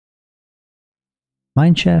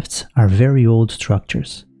Mineshafts are very old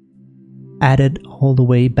structures, added all the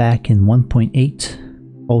way back in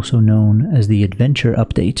 1.8, also known as the Adventure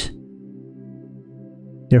Update.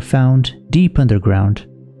 They're found deep underground.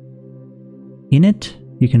 In it,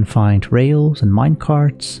 you can find rails and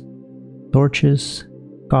minecarts, torches,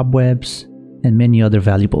 cobwebs, and many other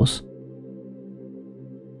valuables.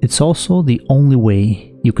 It's also the only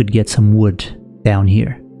way you could get some wood down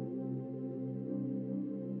here.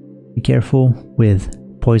 Be careful with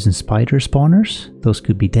poison spider spawners, those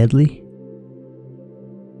could be deadly.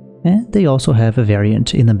 And they also have a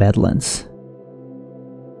variant in the Badlands.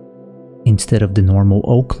 Instead of the normal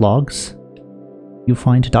oak logs, you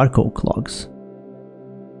find dark oak logs.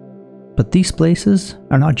 But these places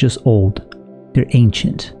are not just old, they're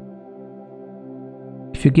ancient.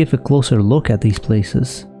 If you give a closer look at these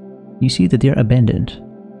places, you see that they're abandoned.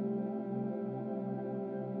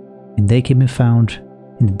 And they can be found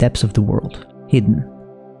in the depths of the world, hidden.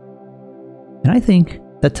 And I think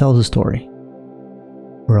that tells a story.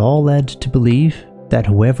 We're all led to believe that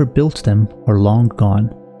whoever built them are long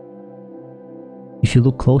gone. If you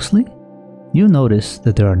look closely, you'll notice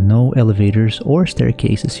that there are no elevators or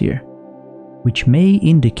staircases here, which may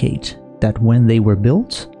indicate that when they were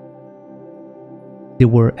built, they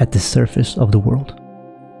were at the surface of the world.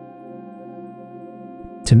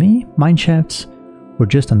 To me, mineshafts were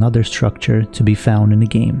just another structure to be found in the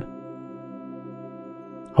game.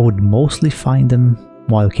 I would mostly find them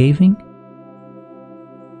while caving,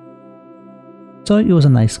 so it was a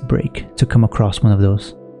nice break to come across one of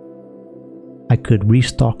those. I could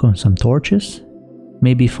restock on some torches,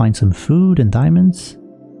 maybe find some food and diamonds,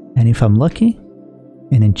 and if I'm lucky,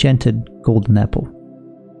 an enchanted golden apple.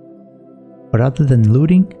 But other than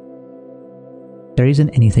looting, there isn't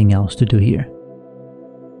anything else to do here.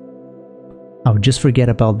 I would just forget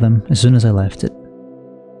about them as soon as I left it.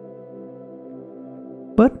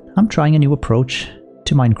 But I'm trying a new approach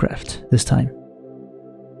to Minecraft this time.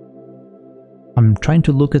 I'm trying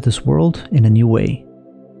to look at this world in a new way.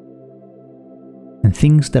 And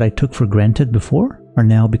things that I took for granted before are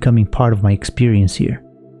now becoming part of my experience here.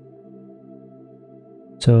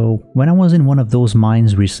 So when I was in one of those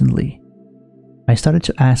mines recently, I started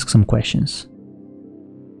to ask some questions.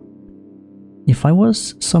 If I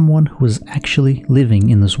was someone who was actually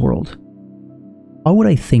living in this world, how would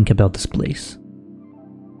I think about this place?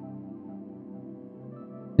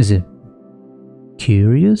 Is it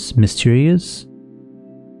curious, mysterious,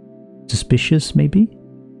 suspicious maybe?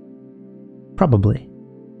 Probably.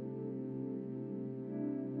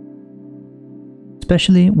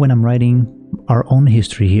 Especially when I'm writing our own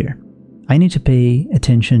history here. I need to pay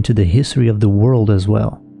attention to the history of the world as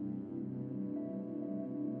well.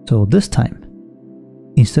 So this time,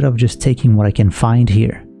 instead of just taking what I can find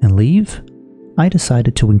here and leave, I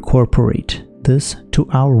decided to incorporate this to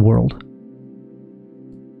our world.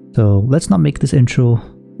 So let's not make this intro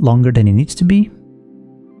longer than it needs to be.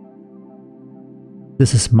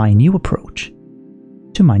 This is my new approach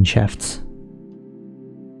to Mineshafts.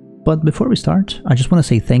 But before we start, I just want to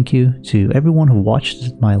say thank you to everyone who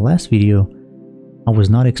watched my last video. I was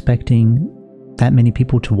not expecting that many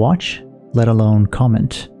people to watch, let alone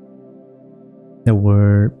comment. There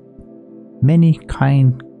were many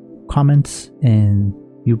kind comments and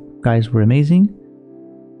you guys were amazing.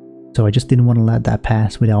 So I just didn't want to let that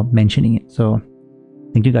pass without mentioning it. So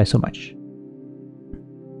thank you guys so much.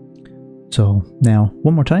 So now,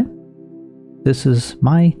 one more time. This is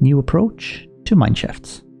my new approach to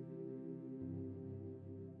Mineshafts.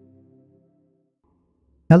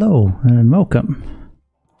 Hello and welcome.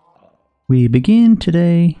 We begin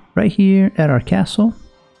today right here at our castle.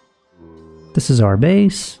 This is our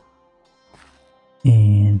base.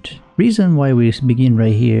 And reason why we begin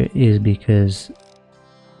right here is because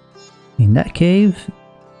in that cave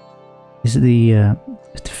is the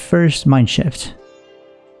first mineshaft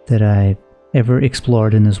that I ever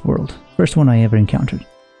explored in this world. First one I ever encountered.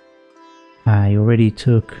 I already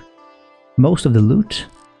took most of the loot,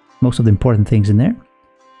 most of the important things in there.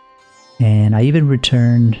 And I even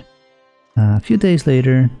returned a few days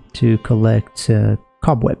later to collect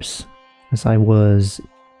cobwebs, as I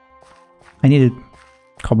needed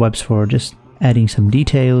cobwebs for just adding some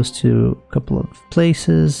details to a couple of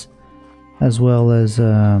places, as well as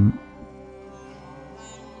the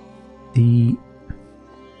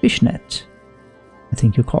fish net, I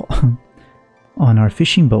think you call, on our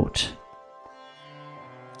fishing boat,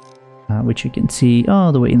 which you can see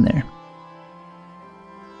all the way in there.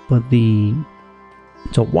 But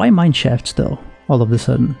so why mineshafts though, all of a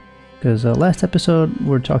sudden? Because last episode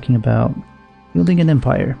we're talking about building an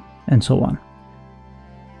empire and so on.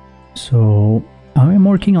 So I'm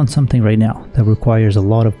working on something right now that requires a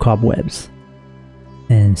lot of cobwebs.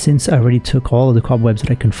 And since I already took all of the cobwebs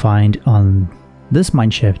that I can find on this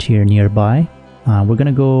mineshaft here nearby, we're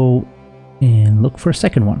gonna go and look for a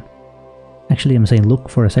second one. Actually, I'm saying look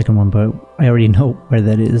for a second one, but I already know where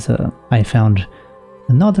that is. I found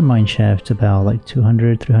another mineshaft about like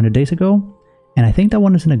 300 days ago, and I think that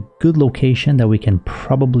one is in a good location that we can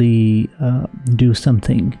probably do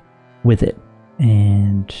something with it.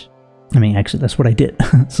 And I mean, actually, that's what I did.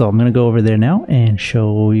 So I'm gonna go over there now and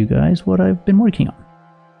show you guys what I've been working on.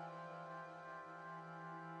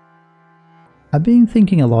 I've been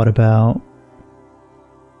thinking a lot about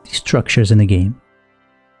the structures in the game,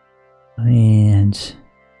 and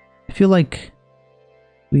I feel like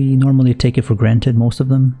we normally take it for granted, most of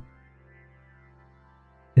them.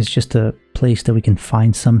 It's just a place that we can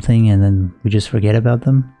find something and then we just forget about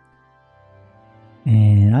them.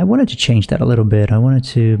 And I wanted to change that a little bit. I wanted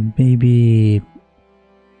to maybe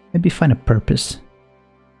find a purpose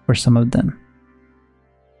for some of them.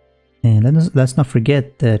 And let's not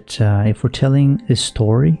forget that if we're telling a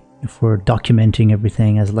story, if we're documenting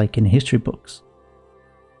everything as like in history books,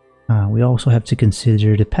 we also have to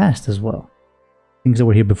consider the past as well. Things that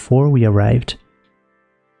were here before we arrived.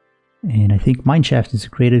 And I think Mineshaft is a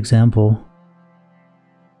great example.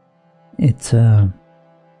 It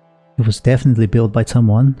was definitely built by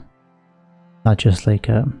someone, not just like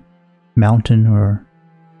a mountain or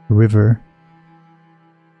a river.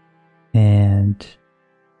 And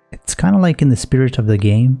it's kind of like in the spirit of the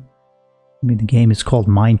game. I mean, the game is called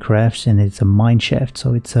Minecraft and it's a mineshaft,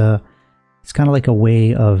 so it's kind of like a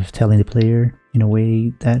way of telling the player in a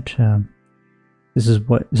way that this is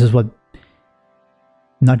what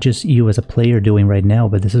not just you as a player doing right now,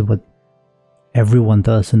 but this is what everyone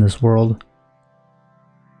does in this world.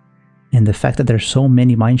 And the fact that there's so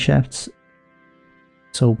many mineshafts,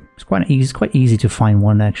 so it's quite easy to find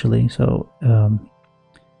one actually. So I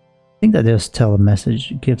think that just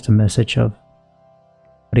gives a message of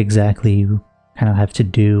what exactly you kind of have to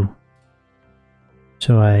do.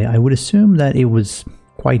 So I would assume that it was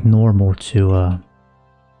quite normal to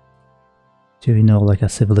you know, like a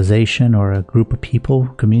civilization or a group of people,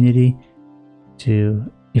 community,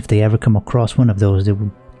 to, if they ever come across one of those, they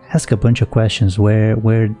would ask a bunch of questions. Where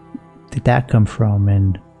did that come from,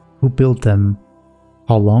 and who built them,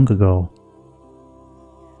 how long ago,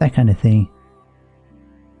 that kind of thing.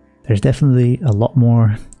 There's definitely a lot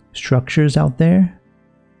more structures out there.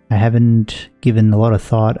 I haven't given a lot of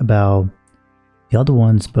thought about the other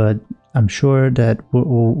ones, but I'm sure that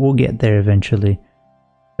we'll get there eventually.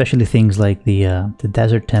 Especially things like the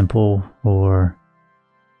desert temple or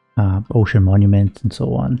ocean monuments and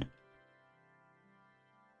so on.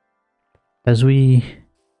 As we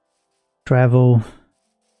travel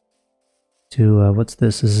to what's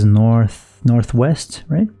this? This is northwest,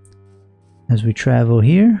 right? As we travel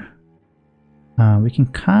here, we can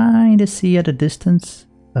kind of see at a distance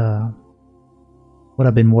what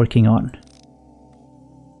I've been working on.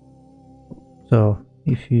 So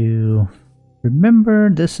if you remember,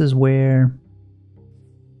 this is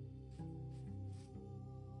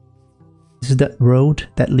the road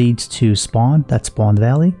that leads to Spawn, that's Spawn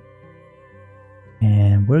Valley.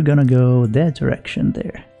 And we're gonna go that direction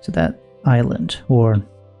there, to that island. Or, is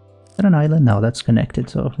that an island? No, that's connected,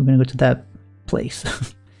 so we're gonna go to that place.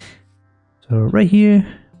 So right here,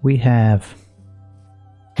 we have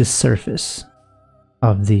the surface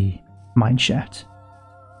of the mineshaft.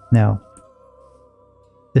 Now,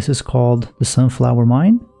 this is called the Sunflower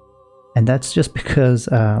Mine, and that's just because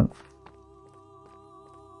there's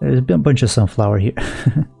been a bunch of sunflower here.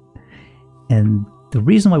 And the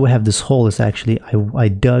reason why we have this hole is actually I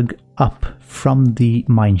dug up from the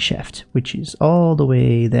mine shaft, which is all the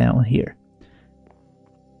way down here.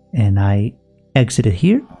 And I exited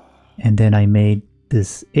here, and then I made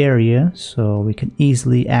this area so we can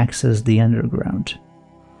easily access the underground.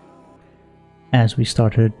 As we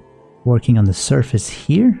started working on the surface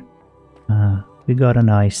here, we got a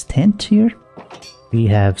nice tent here. We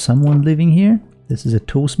have someone living here. This is a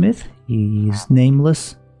toolsmith. He's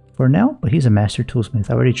nameless for now, but he's a master toolsmith.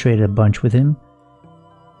 I already traded a bunch with him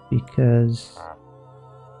because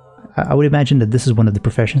I would imagine that this is one of the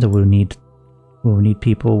professions that we'll need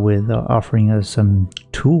people with offering us some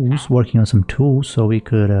tools, working on some tools, so we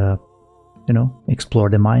could you know, explore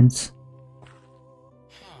the mines.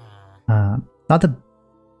 Not the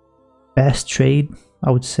best trade,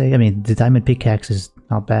 I would say. I mean, the diamond pickaxe is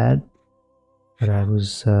not bad, but I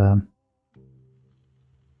was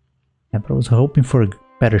hoping for a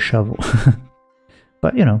better shovel.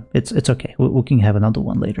 But you know, it's okay. We can have another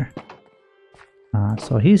one later.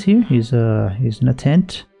 So he's here. He's in a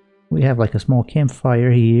tent. we have like a small campfire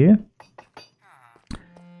here.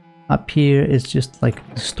 Up here is just like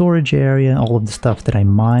the storage area, all of the stuff that I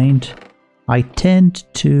mined. I tend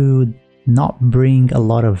to not bring a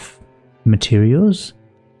lot of materials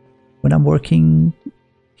when I'm working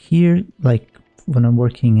here, like when I'm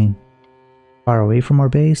working far away from our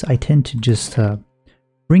base. I tend to just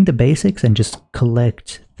bring the basics and just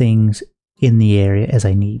collect things in the area as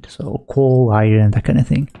I need. So coal, iron, that kind of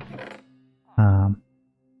thing.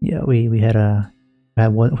 Yeah, we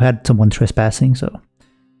had someone trespassing, so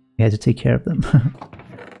we had to take care of them.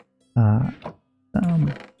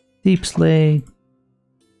 Deep slate,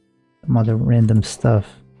 some other random stuff,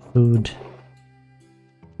 food,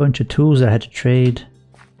 bunch of tools that I had to trade.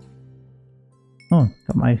 Oh,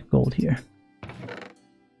 got my gold here.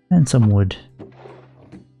 And some wood.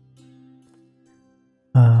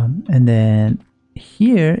 And then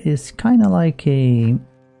here is kind of like a...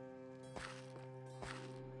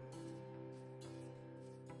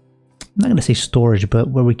 I'm not going to say storage, but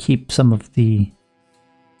where we keep some of the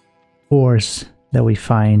ores that we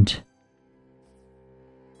find.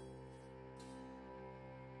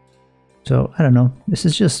 So, I don't know, this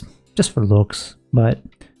is just for looks, but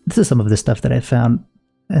this is some of the stuff that I found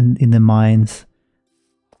in the mines.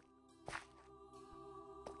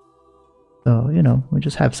 So, you know, we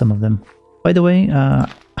just have some of them. By the way,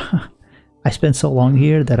 I spent so long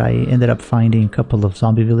here that I ended up finding a couple of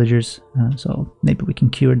zombie villagers, so maybe we can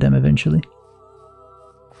cure them eventually.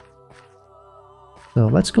 So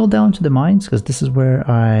let's go down to the mines, because this is where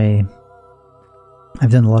I've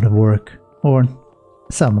done a lot of work, or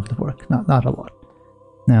some of the work, not a lot.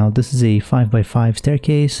 Now this is a 5x5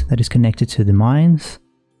 staircase that is connected to the mines.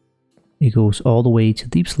 It goes all the way to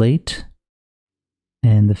Deep Slate,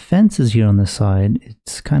 and the fences here on the side,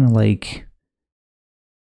 it's kind of like...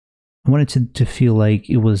 I wanted to feel like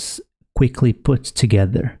it was quickly put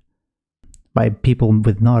together by people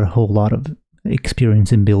with not a whole lot of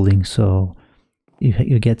experience in building, so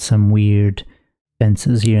you get some weird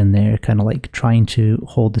fences here and there, kind of like trying to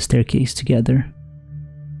hold the staircase together.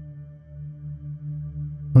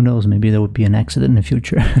 Who knows, maybe there would be an accident in the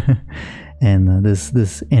future and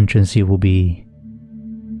this entrance here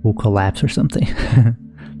will collapse or something.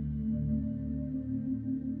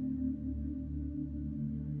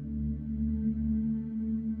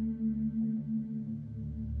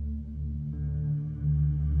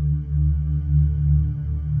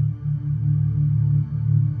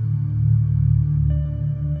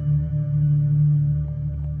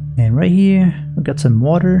 And right here, we got some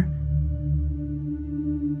water.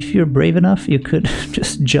 If you're brave enough, you could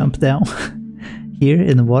just jump down here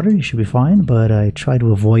in the water. You should be fine, but I try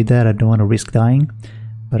to avoid that. I don't want to risk dying.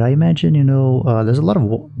 But I imagine, you know, there's a lot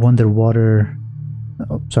of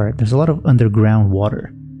there's a lot of underground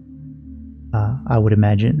water, I would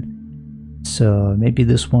imagine. So maybe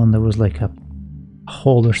this one, there was like a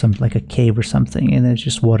hole or something, like a cave or something, and there's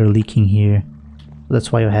just water leaking here.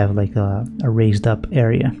 That's why you have like a raised up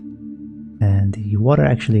area. And the water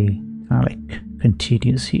actually kind of like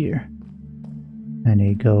continues here. And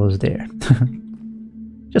it goes there.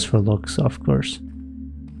 Just for looks, of course.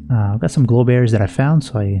 I've got some glow berries that I found,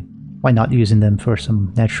 so why not using them for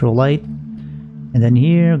some natural light. And then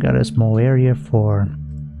here, got a small area for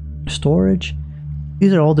storage.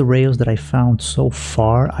 These are all the rails that I found so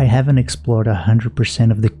far. I haven't explored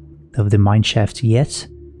 100% of the mine shaft yet.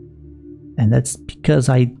 And that's because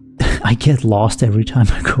I get lost every time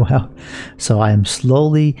I go out. So I am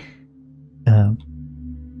slowly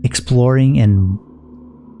exploring and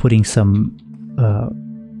putting some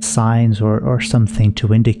signs or something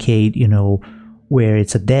to indicate, you know, where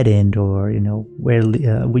it's a dead end, or, you know, where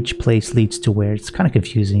which place leads to where. It's kind of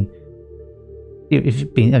confusing. If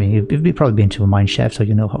you've been, I mean, you've probably been to a mine shaft, so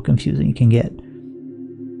you know how confusing it can get.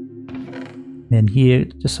 And here,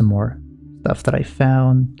 just some more stuff that I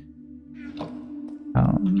found.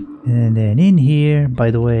 And then in here,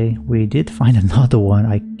 by the way, we did find another one.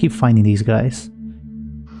 I keep finding these guys.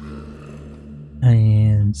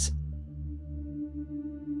 And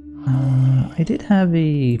I did have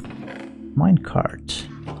a minecart.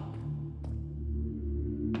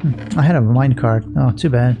 I had a minecart. Oh, too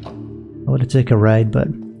bad. I would have taken a ride, but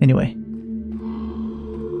anyway.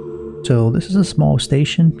 So this is a small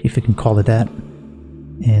station, if you can call it that.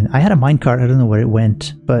 And I had a minecart. I don't know where it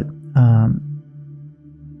went, but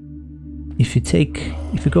if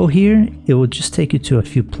you go here, it will just take you to a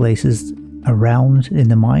few places around in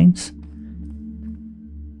the mines.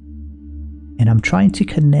 And I'm trying to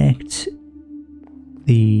connect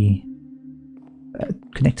the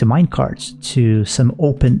minecarts to some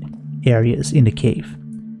open areas in the cave,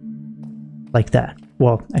 like that.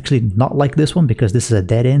 well, actually not like this one because this is a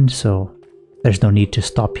dead end, so there's no need to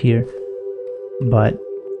stop here. But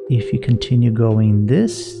if you continue going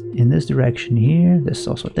in this direction here, this is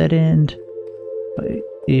also a dead end. But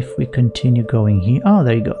if we continue going here, oh,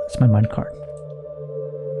 there you go, that's my minecart.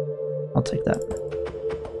 I'll take that.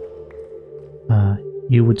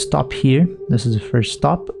 You would stop here. This is the first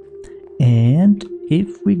stop. And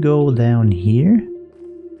if we go down here,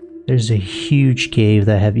 there's a huge cave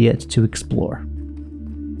that I have yet to explore.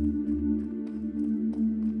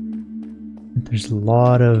 There's a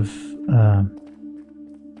lot of,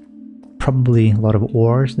 probably a lot of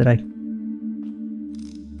ores that I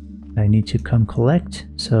need to come collect.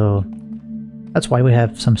 So that's why we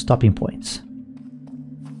have some stopping points.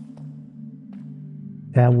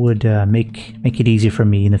 That would make it easy for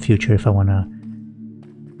me in the future if I want to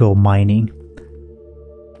go mining.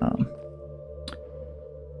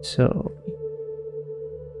 So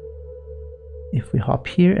if we hop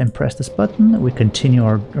here and press this button, we continue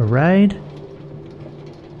our ride.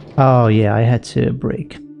 Oh yeah, I had to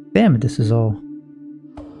brake. Damn it, this is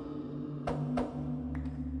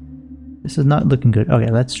not looking good.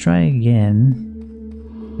 Okay, let's try again.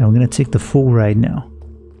 And I'm gonna take the full ride now.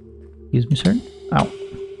 Excuse me, sir. Ow.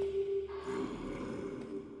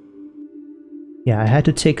 Yeah, I had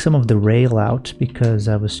to take some of the rail out because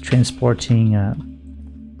I was transporting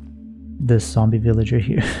this zombie villager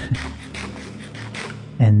here.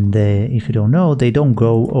 And if you don't know, they don't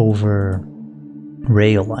go over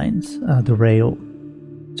rail lines, the rail.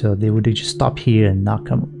 So they would just stop here and not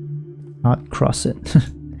cross it.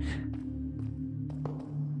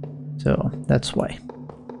 So that's why.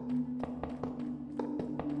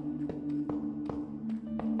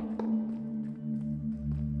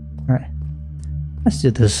 All right. Let's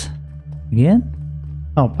do this again.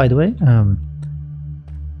 Oh, by the way,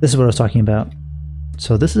 this is what I was talking about.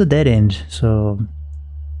 So this is a dead end, so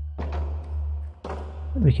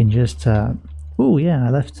we can just... oh yeah,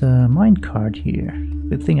 I left a minecart here.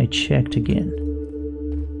 Good thing I checked again.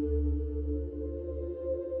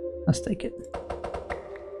 Let's take it.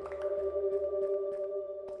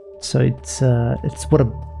 So it's what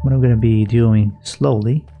I'm gonna be doing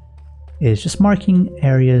slowly. Is just marking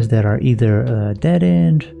areas that are either a dead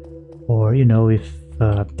end, or you know, if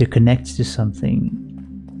they're connected to something,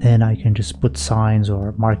 then I can just put signs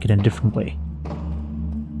or mark it in a different way.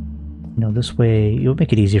 You know, this way it'll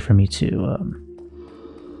make it easier for me to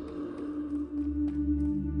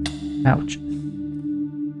ouch,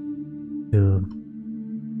 to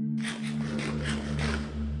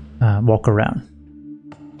walk around.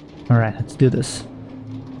 All right, let's do this.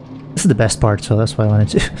 This is the best part, so that's why I wanted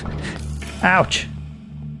to. Ouch!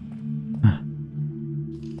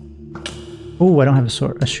 Oh, I don't have a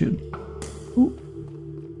sword. A shoot. Ooh.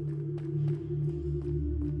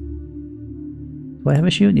 Do I have a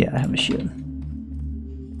shield? Yeah, I have a shield.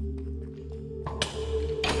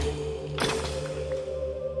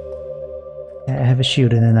 Yeah, I have a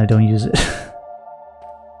shield and then I don't use it.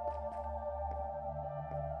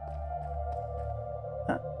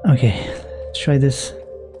 Okay, let's try this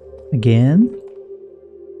again.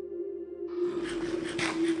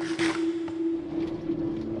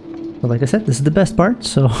 But like I said, this is the best part,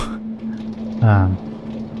 so I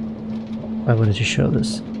wanted to show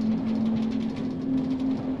this.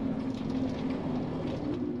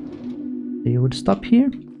 You would stop here,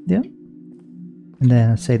 yeah. And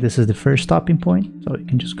then say this is the first stopping point, so you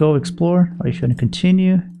can just go explore, or if you want to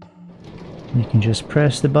continue, you can just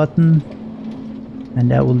press the button, and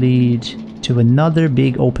that will lead to another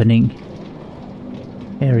big opening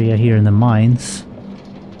area here in the mines.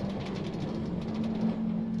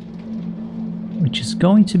 Which is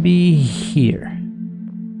going to be here.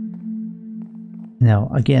 Now,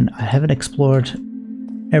 again, I haven't explored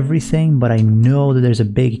everything, but I know that there's a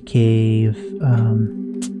big cave.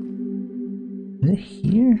 Is it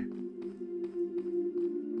here?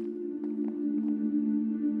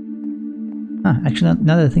 Actually,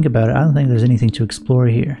 now that I think about it, I don't think there's anything to explore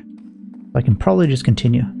here. I can probably just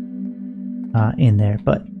continue in there,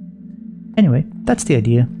 but anyway, that's the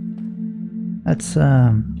idea. That's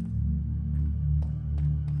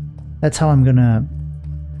how I'm gonna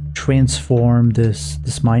transform this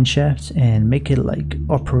mineshaft and make it like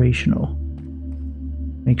operational.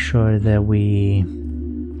 Make sure that we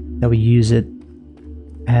use it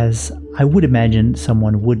as I would imagine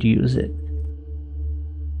someone would use it.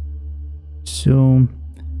 So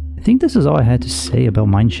I think this is all I had to say about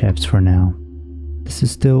mineshafts for now. This is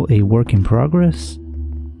still a work in progress,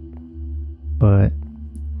 but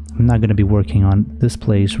I'm not gonna be working on this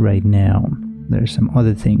place right now. There's some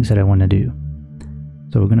other things that I want to do.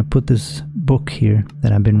 So we're gonna put this book here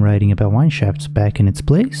that I've been writing about Mineshafts back in its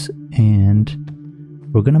place, and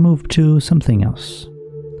we're gonna move to something else.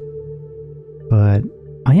 But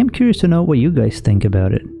I am curious to know what you guys think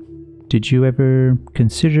about it. Did you ever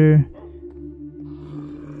consider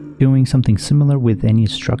doing something similar with any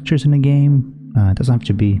structures in the game? It doesn't have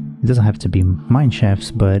to be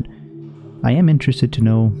Mineshafts, but I am interested to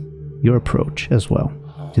know your approach as well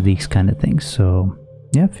to these kind of things. So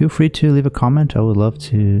yeah, feel free to leave a comment. I would love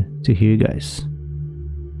to hear you guys.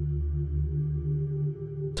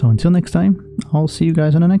 So until next time, I'll see you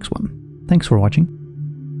guys on the next one. Thanks for watching.